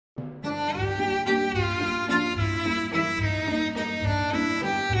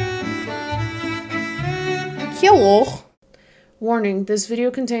Hello! Warning, this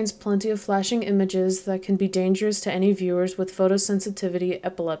video contains plenty of flashing images that can be dangerous to any viewers with photosensitivity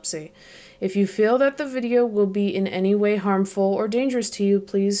epilepsy. If you feel that the video will be in any way harmful or dangerous to you,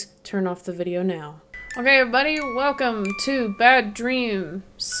 please turn off the video now. Okay everybody, welcome to Bad Dream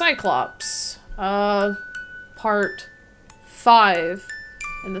Cyclops. Part 5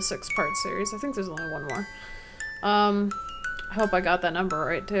 in the 6-part series. I think there's only one more. I hope I got that number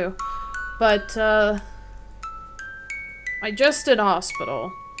right too. But, I just did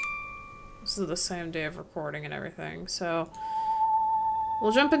hospital. This is the same day of recording and everything, so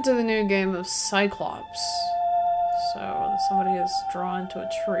we'll jump into the new game of Cyclops. So, somebody is drawn to a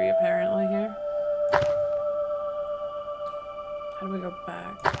tree apparently here. How do we go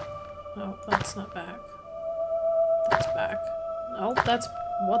back? No, that's not back. That's back. Nope, that's...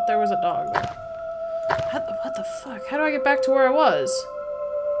 What? There was a dog there. What the fuck? How do I get back to where I was?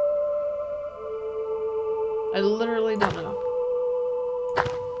 I literally don't know.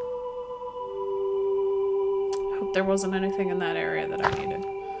 I hope there wasn't anything in that area that I needed.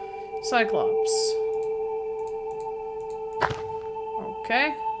 Cyclops.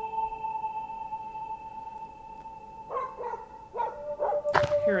 Okay.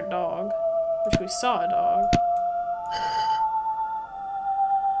 Hear a dog. Which we saw a dog.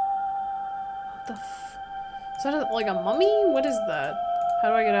 What the f... Is that like a mummy? What is that? How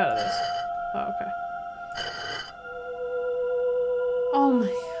do I get out of this? Oh, okay. Oh my...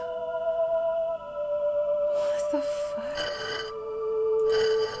 What the fuck?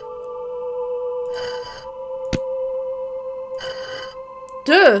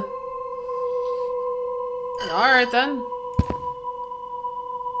 Duh! Alright then.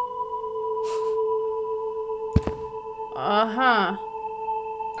 Uh-huh.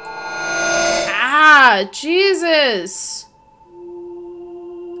 Ah! Jesus!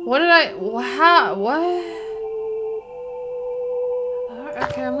 What did I... How? What?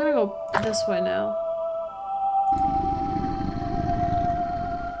 Okay, I'm gonna go this way now.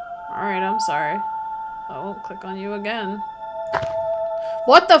 Alright, I'm sorry. I won't click on you again.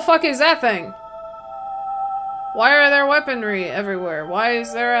 What the fuck is that thing? Why are there weaponry everywhere? Why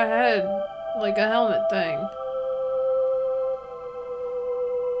is there a head, like a helmet thing?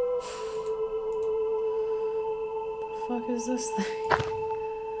 The fuck is this thing?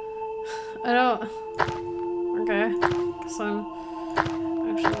 I don't... Okay, guess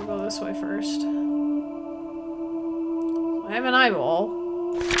actually, we'll go this way first. I have an eyeball.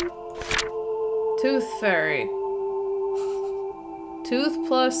 Tooth fairy. Tooth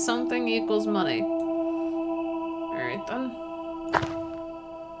plus something equals money. Alright then.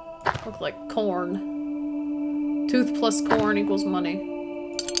 Look like corn. Tooth plus corn equals money.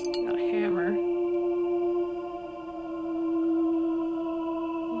 Got a hammer.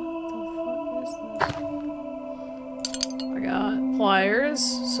 Pliers,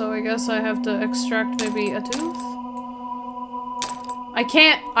 so I guess I have to extract maybe a tooth? I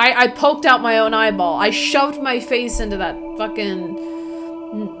can't- I poked out my own eyeball. I shoved my face into that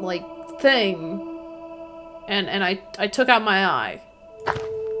fucking, like, thing. And I took out my eye.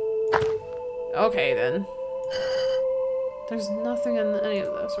 Okay then. There's nothing in any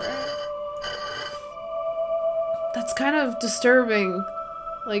of this, right? That's kind of disturbing.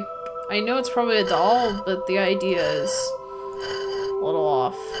 Like, I know it's probably a doll, but the idea is a little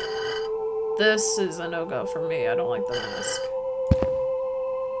off. This is a no-go for me. I don't like the mask.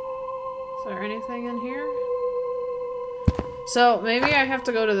 Is there anything in here? So, maybe I have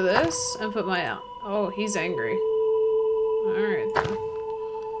to go to this and put my... Oh, he's angry. Alright then.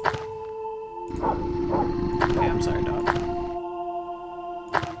 Okay, I'm sorry, dog.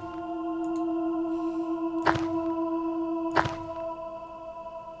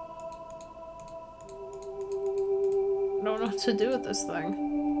 I don't know what to do with this thing.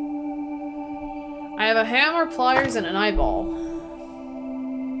 I have a hammer, pliers, and an eyeball.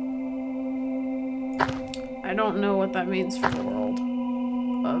 I don't know what that means for the world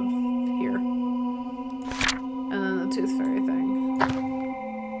of here. And then the tooth fairy thing.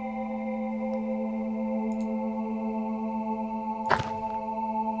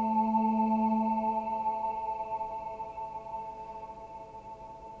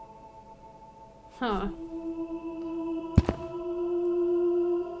 Huh.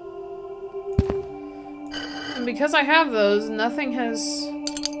 And because I have those, nothing has...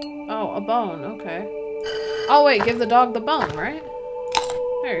 Oh, a bone, okay. Oh wait, give the dog the bone, right?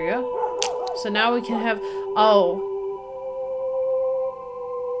 There you go. So now we can have... Oh.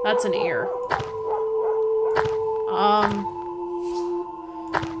 That's an ear.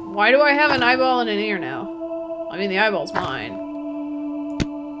 Why do I have an eyeball and an ear now? I mean, the eyeball's mine.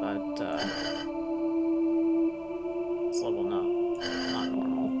 But,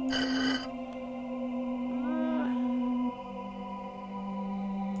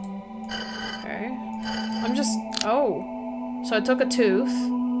 Okay. I'm just... Oh. So I took a tooth.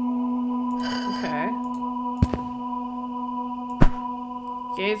 Okay.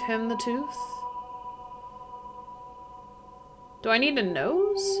 Gave him the tooth. Do I need a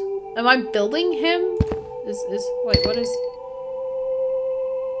nose? Am I building him? Wait, what is...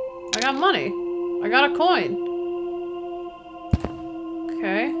 I got money. I got a coin.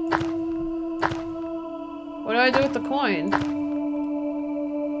 Okay. What do I do with the coin?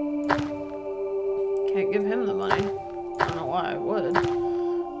 Can't give him the money. I don't know why I would.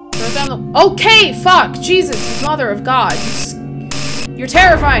 Throw it down the... Okay! Fuck! Jesus, mother of God. You're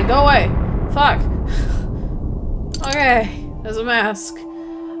terrifying! Go away! Fuck. Okay. There's a mask.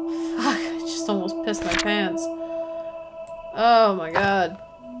 Fuck. I just almost pissed my pants. Oh my God.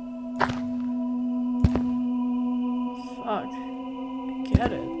 Fuck. I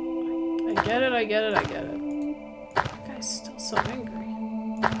get it. I get it, I get it, I get it. That guy's still so angry.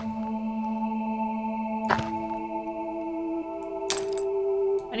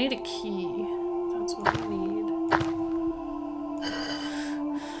 I need a key. That's what I need.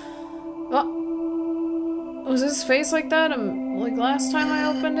 Oh! Was his face like that? Like last time I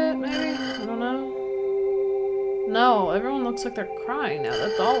opened it, maybe? I don't know. No, everyone looks like they're crying now.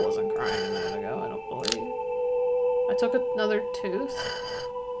 That doll wasn't crying a minute ago, I don't believe. I took another tooth.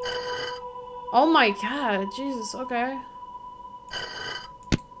 Oh my God, Jesus, okay.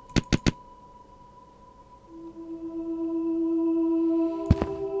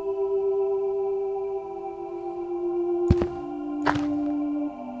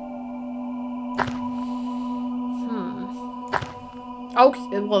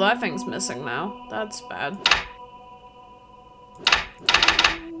 Okay, well that thing's missing now. That's bad.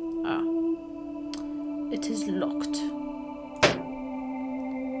 Ah. It is locked.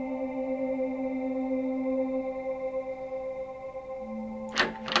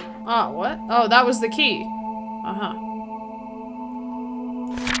 Ah, what? Oh, that was the key. Uh-huh.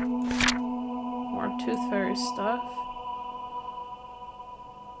 More Tooth Fairy stuff.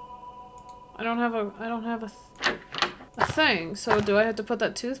 I don't have a thing, so do I have to put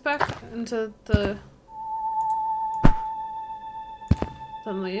that tooth back into the...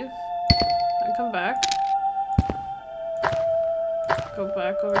 Then leave? And come back. Go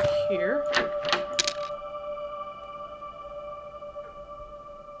back over here.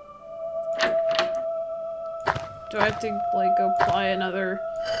 Do I have to, like, go apply another...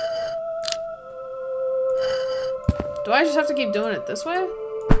 Do I just have to keep doing it this way?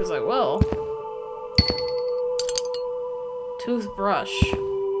 Because I will. Toothbrush. I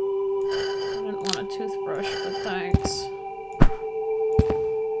didn't want a toothbrush, but thanks.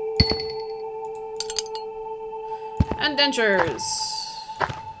 And dentures.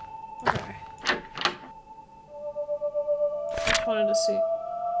 Okay. Just wanted to see.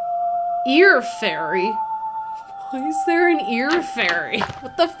 Ear fairy? Why is there an ear fairy?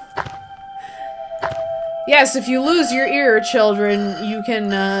 What the f— Yes, if you lose your ear, children, you can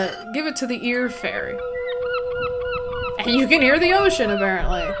give it to the ear fairy. And you can hear the ocean,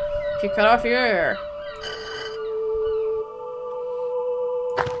 apparently, if you cut off your ear.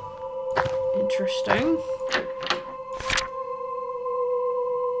 Interesting.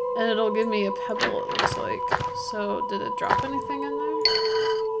 And it'll give me a pebble, it looks like. So, did it drop anything in there?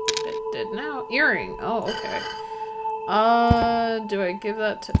 It did now. Earring. Oh, okay. Do I give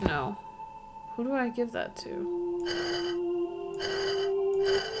that to— no. Who do I give that to?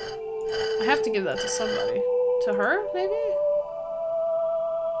 I have to give that to somebody. To her, maybe?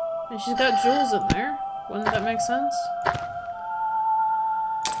 And she's got jewels in there. Wouldn't that make sense?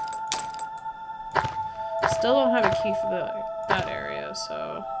 Still don't have a key for that area,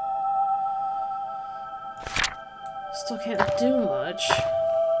 so... Still can't do much.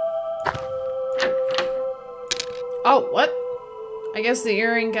 Oh, what? I guess the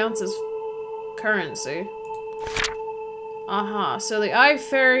earring counts as currency. Uh-huh. So the eye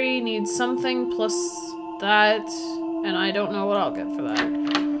fairy needs something plus that, and I don't know what I'll get for that.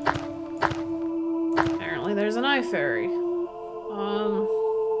 Apparently there's an eye fairy.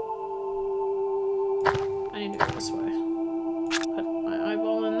 I need to go this way. Put my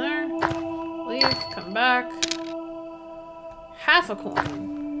eyeball in there. Leave, come back. Half a coin.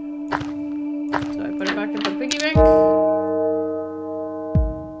 So I put it back in the piggy bank.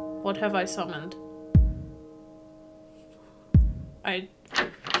 What have I summoned?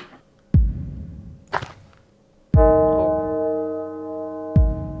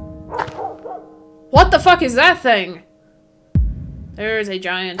 What the fuck is that thing? There is a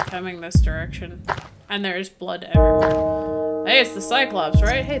giant coming this direction. And there's blood everywhere. Hey, it's the Cyclops,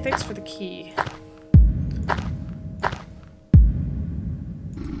 right? Hey, thanks for the key.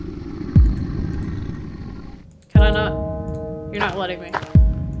 not? You're not letting me.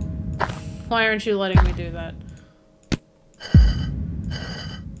 Why aren't you letting me do that?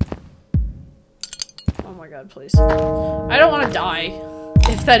 Oh my god, please. I don't want to die.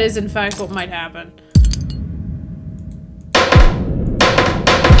 If that is in fact what might happen.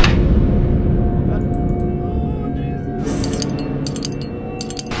 Oh, Jesus.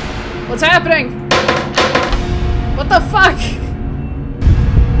 What's happening? What the fuck?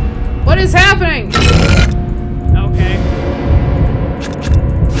 What is happening? Okay.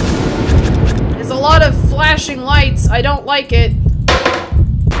 There's a lot of flashing lights. I don't like it.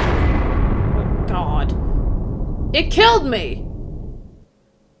 Oh god. It killed me!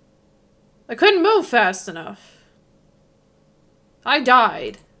 I couldn't move fast enough. I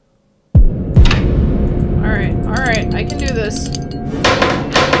died. Alright, alright, I can do this.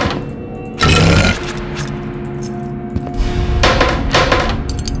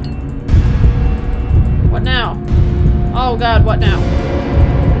 What now? Oh god, what now?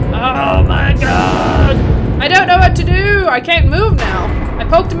 Oh my god! I don't know what to do! I can't move now! I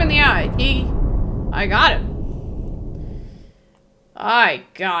poked him in the eye. I got him. I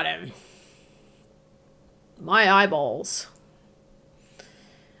got him. My eyeballs.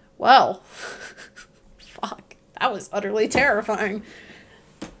 Well. Fuck. That was utterly terrifying.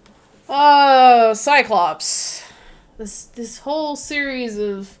 Oh, Cyclops. This whole series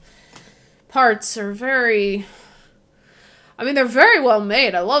of parts are very... I mean, they're very well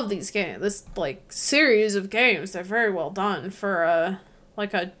made. I love these games. This, like, series of games, they're very well done for,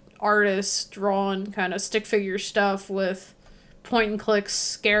 like, a artist-drawn kind of stick figure stuff with point-and-click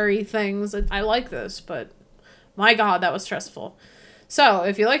scary things. I like this, but my god, that was stressful. So,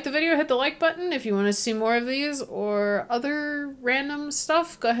 if you liked the video, hit the like button. If you want to see more of these or other random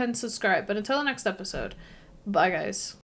stuff, go ahead and subscribe. But until the next episode, bye guys.